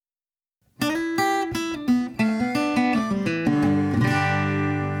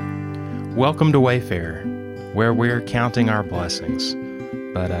Welcome to Wayfarer, where we're counting our blessings,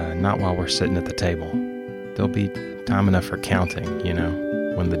 but not while we're sitting at the table. There'll be time enough for counting,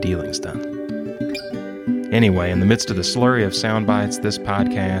 when the dealing's done. Anyway, in the midst of the slurry of sound bites, this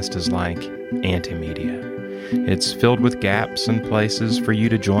podcast is like antimedia. It's filled with gaps and places for you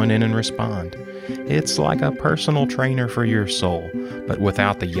to join in and respond. It's like a personal trainer for your soul, but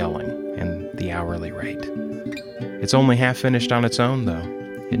without the yelling and the hourly rate. It's only half finished on its own, though.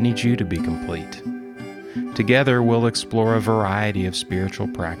 It needs you to be complete. Together, we'll explore a variety of spiritual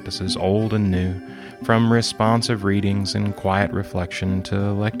practices, old and new, from responsive readings and quiet reflection to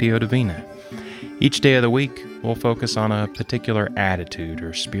Lectio Divina. Each day of the week, we'll focus on a particular attitude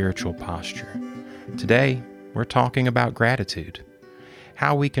or spiritual posture. Today, we're talking about gratitude,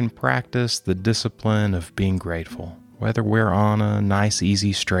 how we can practice the discipline of being grateful, whether we're on a nice,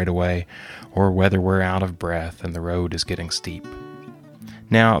 easy straightaway or whether we're out of breath and the road is getting steep.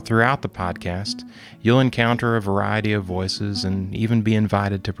 Now, throughout the podcast, you'll encounter a variety of voices and even be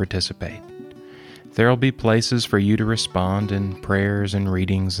invited to participate. There'll be places for you to respond in prayers and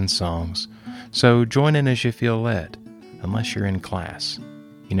readings and songs, so join in as you feel led, unless you're in class.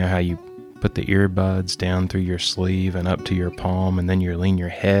 You know how you put the earbuds down through your sleeve and up to your palm, and then you lean your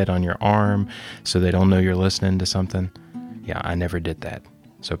head on your arm so they don't know you're listening to something? Yeah, I never did that.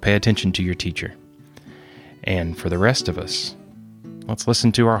 So pay attention to your teacher. And for the rest of us, let's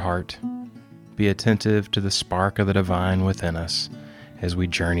listen to our heart, be attentive to the spark of the divine within us as we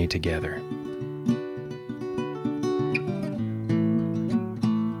journey together.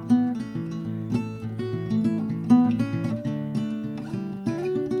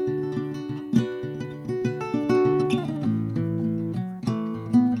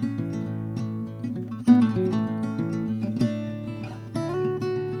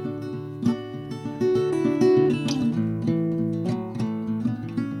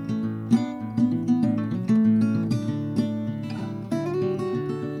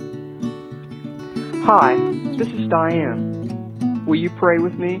 Hi, this is Diane. Will you pray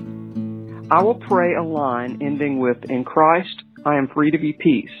with me? I will pray a line ending with, "In Christ, I am free to be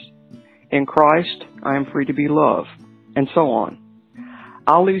peace. In Christ, I am free to be love," and so on.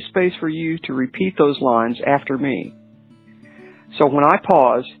 I'll leave space for you to repeat those lines after me. So when I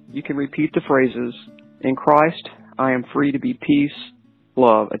pause, you can repeat the phrases, "In Christ, I am free to be peace,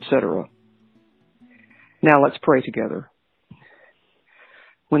 love," etc. Now let's pray together.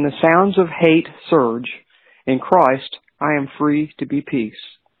 When the sounds of hate surge, in Christ, I am free to be peace.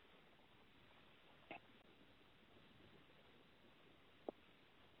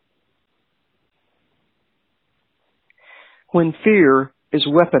 When fear is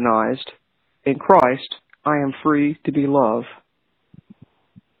weaponized, in Christ, I am free to be love.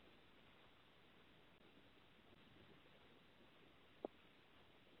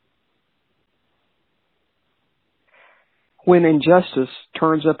 When injustice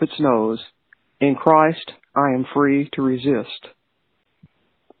turns up its nose, in Christ, I am free to resist.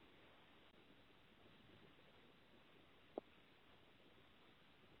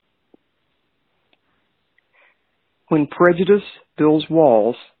 When prejudice builds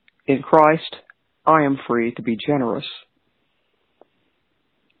walls, in Christ, I am free to be generous.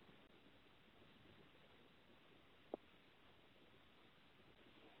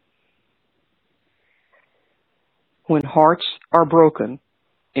 When hearts are broken,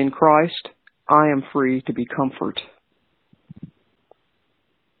 in Christ, I am free to be comfort.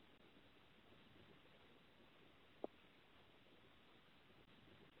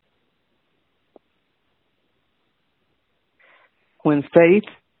 When faith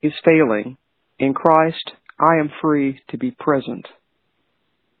is failing, in Christ, I am free to be present.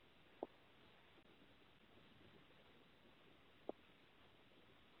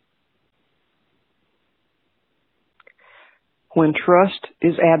 When trust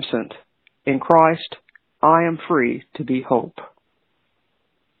is absent, in Christ, I am free to be hope.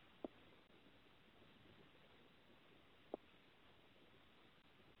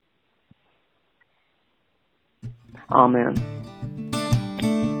 Amen.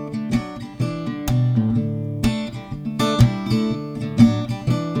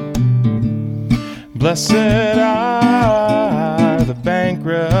 Blessed are the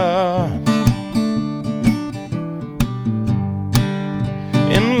bankrupt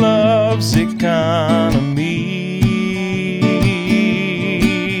in love's economy.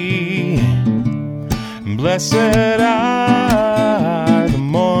 Blessed are the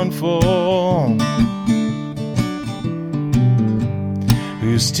mournful,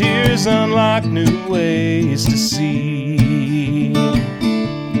 whose tears unlock new ways to see.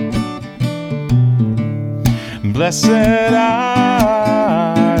 Blessed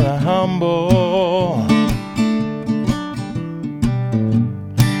are the humble,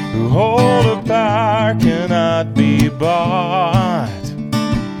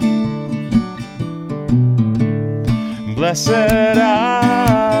 Blessed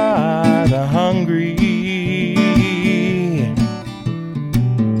are the hungry,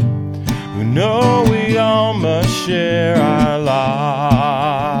 who know we all must share our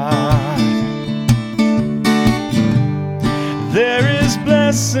lot. There is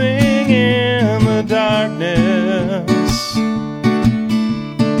blessing in the darkness.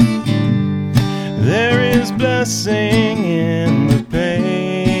 There is blessing in the pain.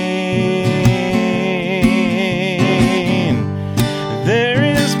 There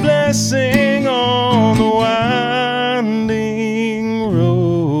is blessing on the winding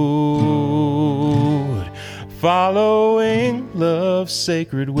road, following love's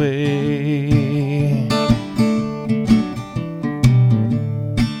sacred way.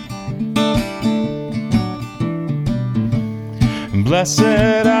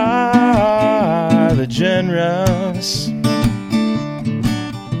 Blessed are the generous,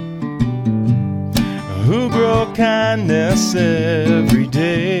 who grow kindness every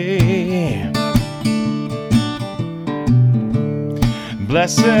day.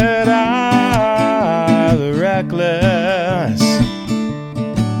 Blessed are the reckless,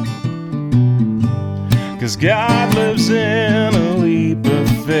 'cause God lives in a leap of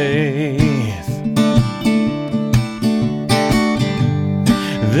faith.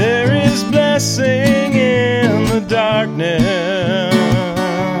 There is blessing in the darkness.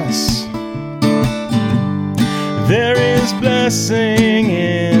 There is blessing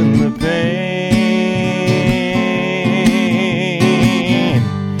in the pain.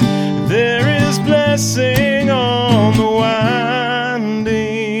 There is blessing on the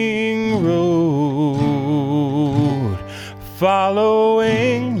winding road,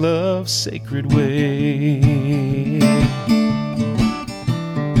 following love's sacred way.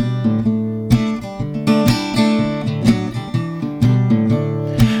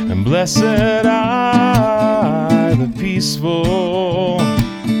 Blessed are the peaceful,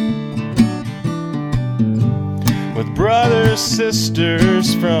 with brothers,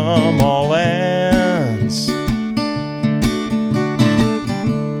 sisters from all lands.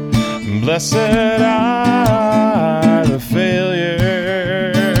 Blessed are the failures,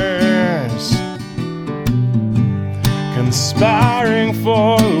 conspiring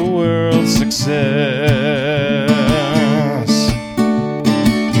for the world's success.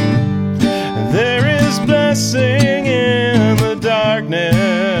 Blessing in the darkness.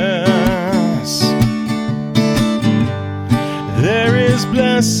 There is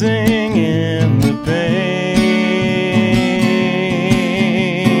blessing in the pain.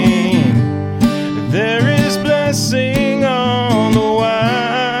 There is blessing on the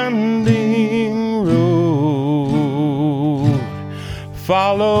winding road,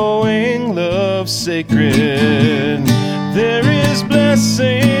 following love's sacred. There is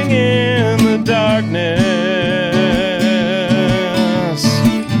blessing in the darkness.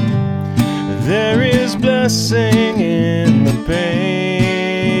 There is blessing in the pain.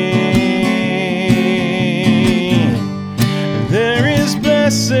 There is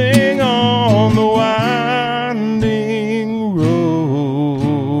blessing on the winding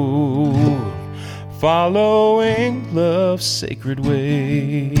road, following love's sacred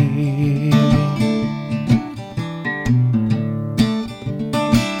way.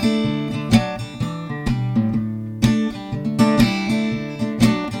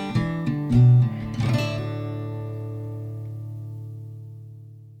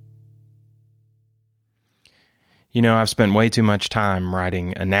 You know, I've spent way too much time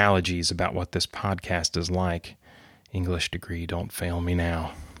writing analogies about what this podcast is like. English degree, don't fail me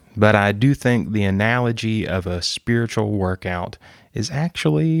now. But I do think the analogy of a spiritual workout is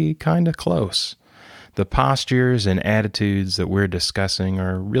actually kind of close. The postures and attitudes that we're discussing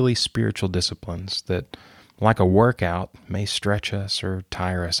are really spiritual disciplines that, like a workout, may stretch us or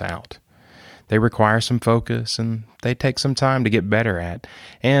tire us out. They require some focus and they take some time to get better at.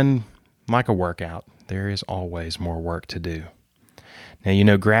 And like a workout, there is always more work to do. Now, you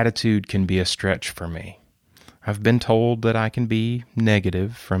know, gratitude can be a stretch for me. I've been told that I can be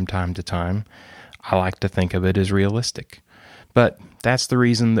negative from time to time. I like to think of it as realistic. But that's the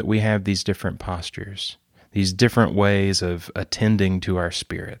reason that we have these different postures, these different ways of attending to our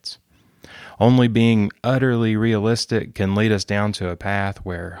spirits. Only being utterly realistic can lead us down to a path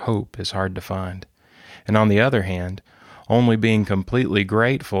where hope is hard to find. And on the other hand, only being completely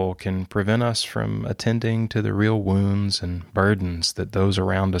grateful can prevent us from attending to the real wounds and burdens that those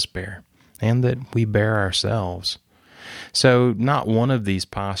around us bear, and that we bear ourselves. So not one of these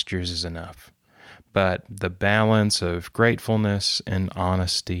postures is enough, but the balance of gratefulness and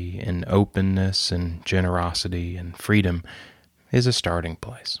honesty and openness and generosity and freedom is a starting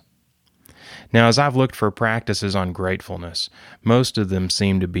place. Now, as I've looked for practices on gratefulness, most of them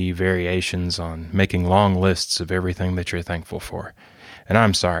seem to be variations on making long lists of everything that you're thankful for. And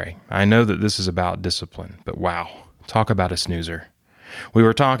I'm sorry, I know that this is about discipline, but wow, talk about a snoozer. We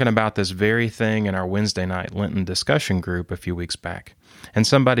were talking about this very thing in our Wednesday night Lenten discussion group a few weeks back, and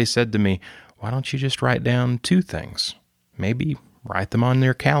somebody said to me, why don't you just write down 2 things? Maybe write them on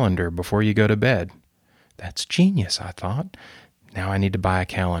your calendar before you go to bed. That's genius, I thought. Now I need to buy a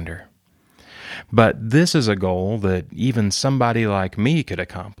calendar. But this is a goal that even somebody like me could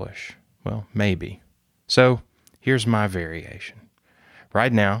accomplish. Well, maybe. So here's my variation.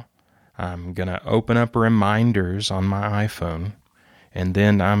 Right now, I'm going to open up reminders on my iPhone, and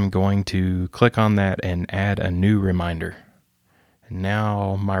then I'm going to click on that and add a new reminder. And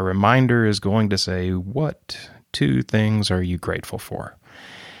now my reminder is going to say, what 2 things are you grateful for?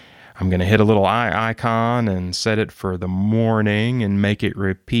 I'm going to hit a little eye icon and set it for the morning and make it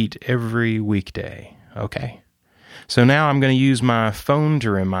repeat every weekday. Okay. So now I'm going to use my phone to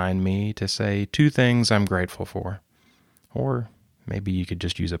remind me to say 2 things I'm grateful for. Or maybe you could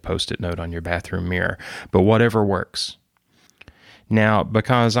just use a Post-it note on your bathroom mirror, but whatever works. Now,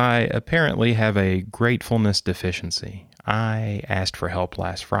 because I apparently have a gratefulness deficiency, I asked for help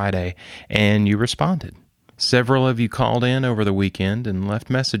last Friday, and you responded. Several of you called in over the weekend and left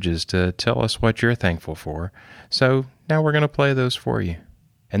messages to tell us what you're thankful for, so now we're going to play those for you.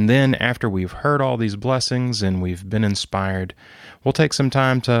 And then, after we've heard all these blessings and we've been inspired, we'll take some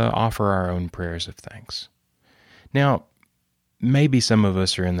time to offer our own prayers of thanks. Now, maybe some of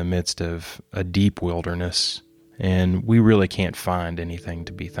us are in the midst of a deep wilderness, and we really can't find anything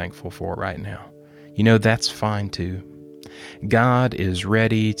to be thankful for right now. You know, that's fine too. God is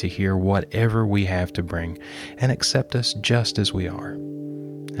ready to hear whatever we have to bring and accept us just as we are.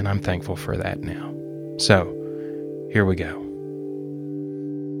 And I'm thankful for that now. So, here we go.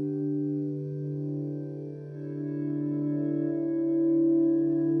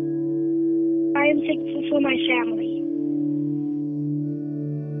 I am thankful for my family.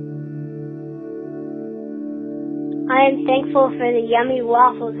 I am thankful for the yummy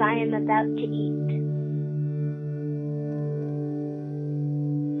waffles I am about to eat.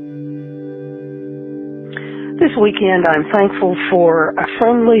 This weekend, I'm thankful for a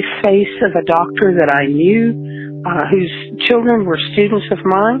friendly face of a doctor that I knew, whose children were students of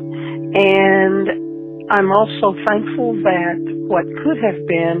mine, and I'm also thankful that what could have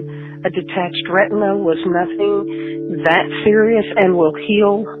been a detached retina was nothing that serious and will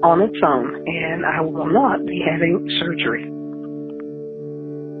heal on its own, and I will not be having surgery.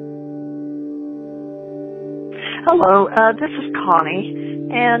 Hello, this is Connie,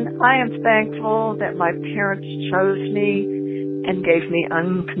 and I am thankful that my parents chose me and gave me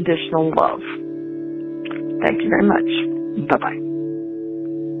unconditional love. Thank you very much. Bye-bye.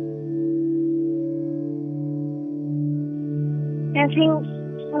 I'm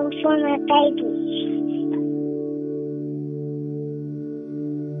thankful for my babies.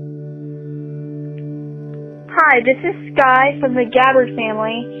 Hi, this is Sky from the Gabbard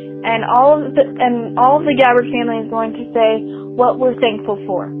family. And all of the Gabbard family is going to say what we're thankful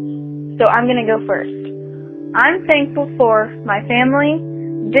for. So I'm going to go first. I'm thankful for my family,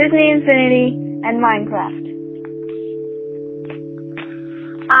 Disney Infinity, and Minecraft.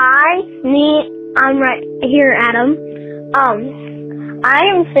 I'm right here, Adam. I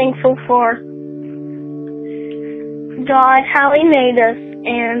am thankful for God, how He made us,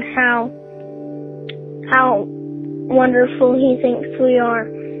 and how wonderful He thinks we are.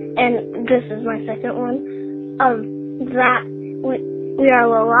 And this is my second one, that we are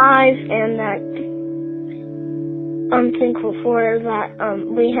alive, and that I'm thankful for that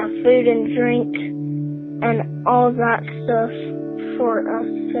we have food and drink and all that stuff for us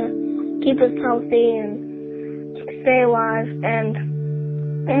to keep us healthy and stay alive. And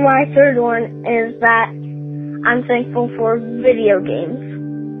my third one is that I'm thankful for video games.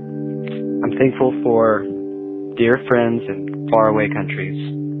 I'm thankful for dear friends in faraway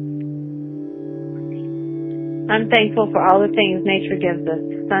countries. I'm thankful for all the things nature gives us,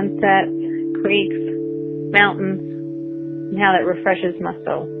 sunsets, creeks, mountains, and how that refreshes my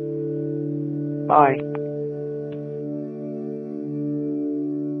soul. Bye.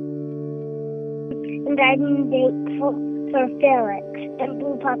 And I'm thankful for Felix and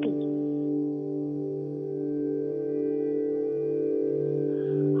Blue Puppy.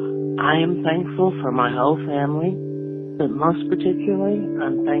 I am thankful for my whole family, but most particularly,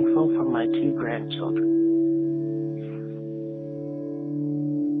 I'm thankful for my 2 grandchildren.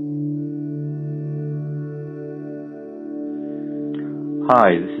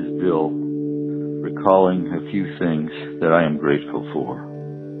 Hi, this is Bill, recalling a few things that I am grateful for.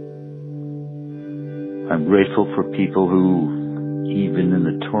 I'm grateful for people who, even in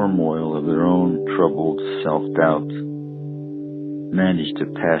the turmoil of their own troubled self-doubt, manage to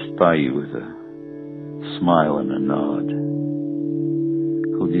pass by you with a smile and a nod,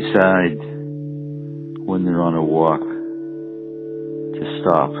 who decide when they're on a walk to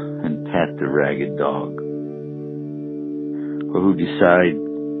stop and pat the ragged dog, or who decide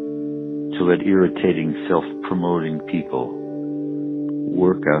to let irritating self-promoting people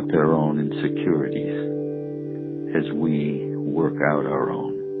work out their own insecurities as we work out our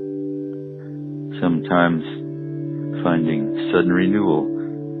own. Sometimes finding sudden renewal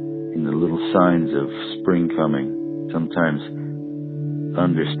in the little signs of spring coming, sometimes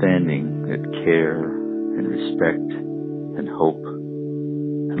understanding that care and respect and hope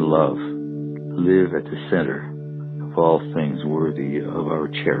and love live at the center of all things worthy of our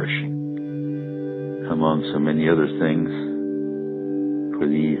cherishing. Among so many other things, for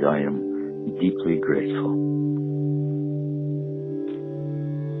these I am deeply grateful.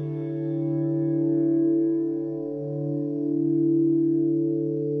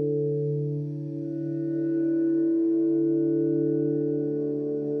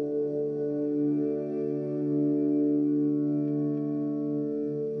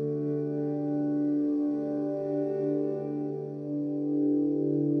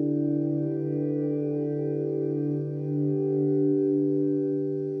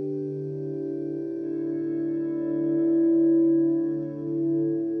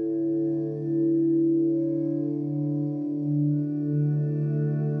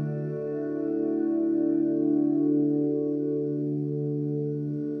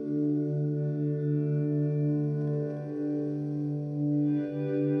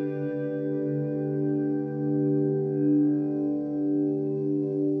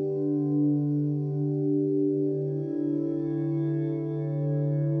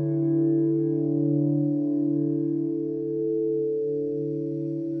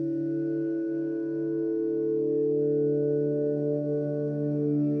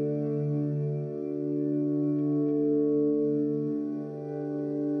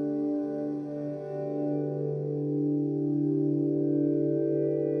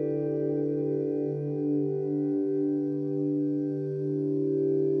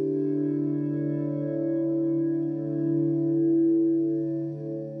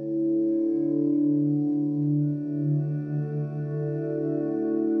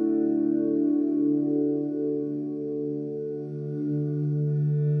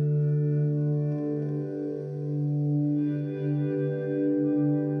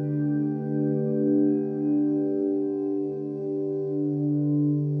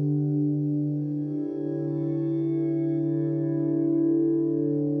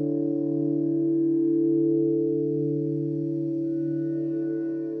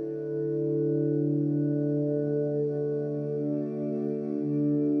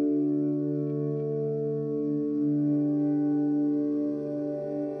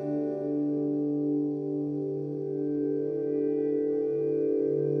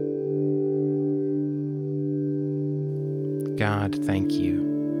 God, thank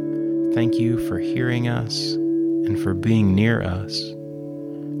you. Thank you for hearing us and for being near us.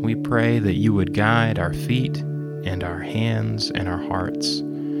 We pray that you would guide our feet and our hands and our hearts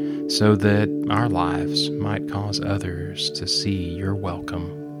so that our lives might cause others to see your welcome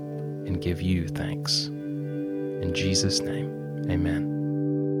and give you thanks. In Jesus' name, amen.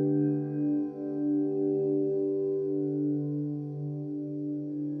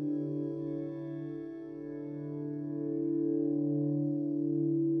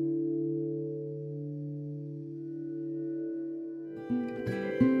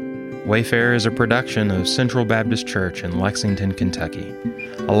 Wayfarer is a production of Central Baptist Church in Lexington, Kentucky,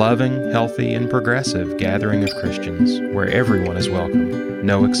 a loving, healthy, and progressive gathering of Christians where everyone is welcome,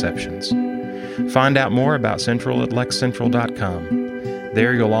 no exceptions. Find out more about Central at lexcentral.com.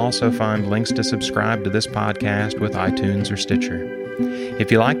 There you'll also find links to subscribe to this podcast with iTunes or Stitcher.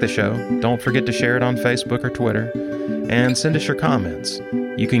 If you like the show, don't forget to share it on Facebook or Twitter, and send us your comments.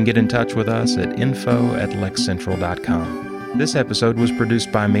 You can get in touch with us at info@lexcentral.com. This episode was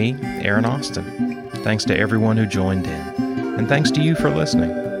produced by me, Aaron Austin. Thanks to everyone who joined in, and thanks to you for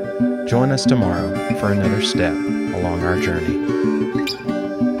listening. Join us tomorrow for another step along our journey.